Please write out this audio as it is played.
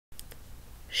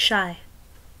Shy.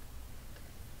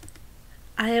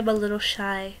 I am a little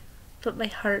shy, but my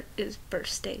heart is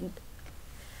bursting.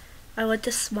 I want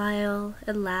to smile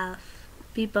and laugh,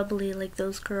 be bubbly like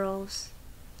those girls,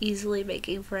 easily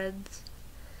making friends.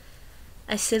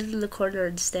 I sit in the corner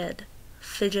instead,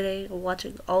 fidgeting and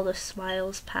watching all the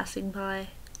smiles passing by.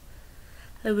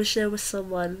 I wish there was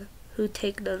someone who'd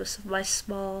take notice of my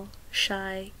small,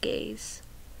 shy gaze.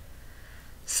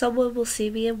 Someone will see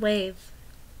me and wave,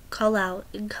 call out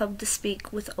and come to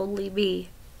speak with only me.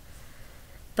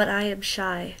 But I am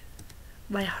shy.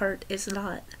 My heart is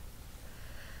not.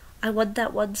 I want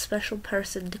that one special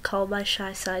person to call my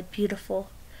shy side beautiful,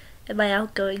 and my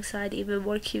outgoing side even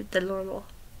more cute than normal.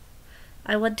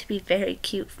 I want to be very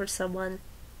cute for someone,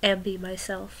 and be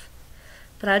myself,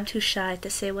 but I'm too shy to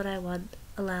say what I want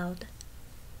aloud.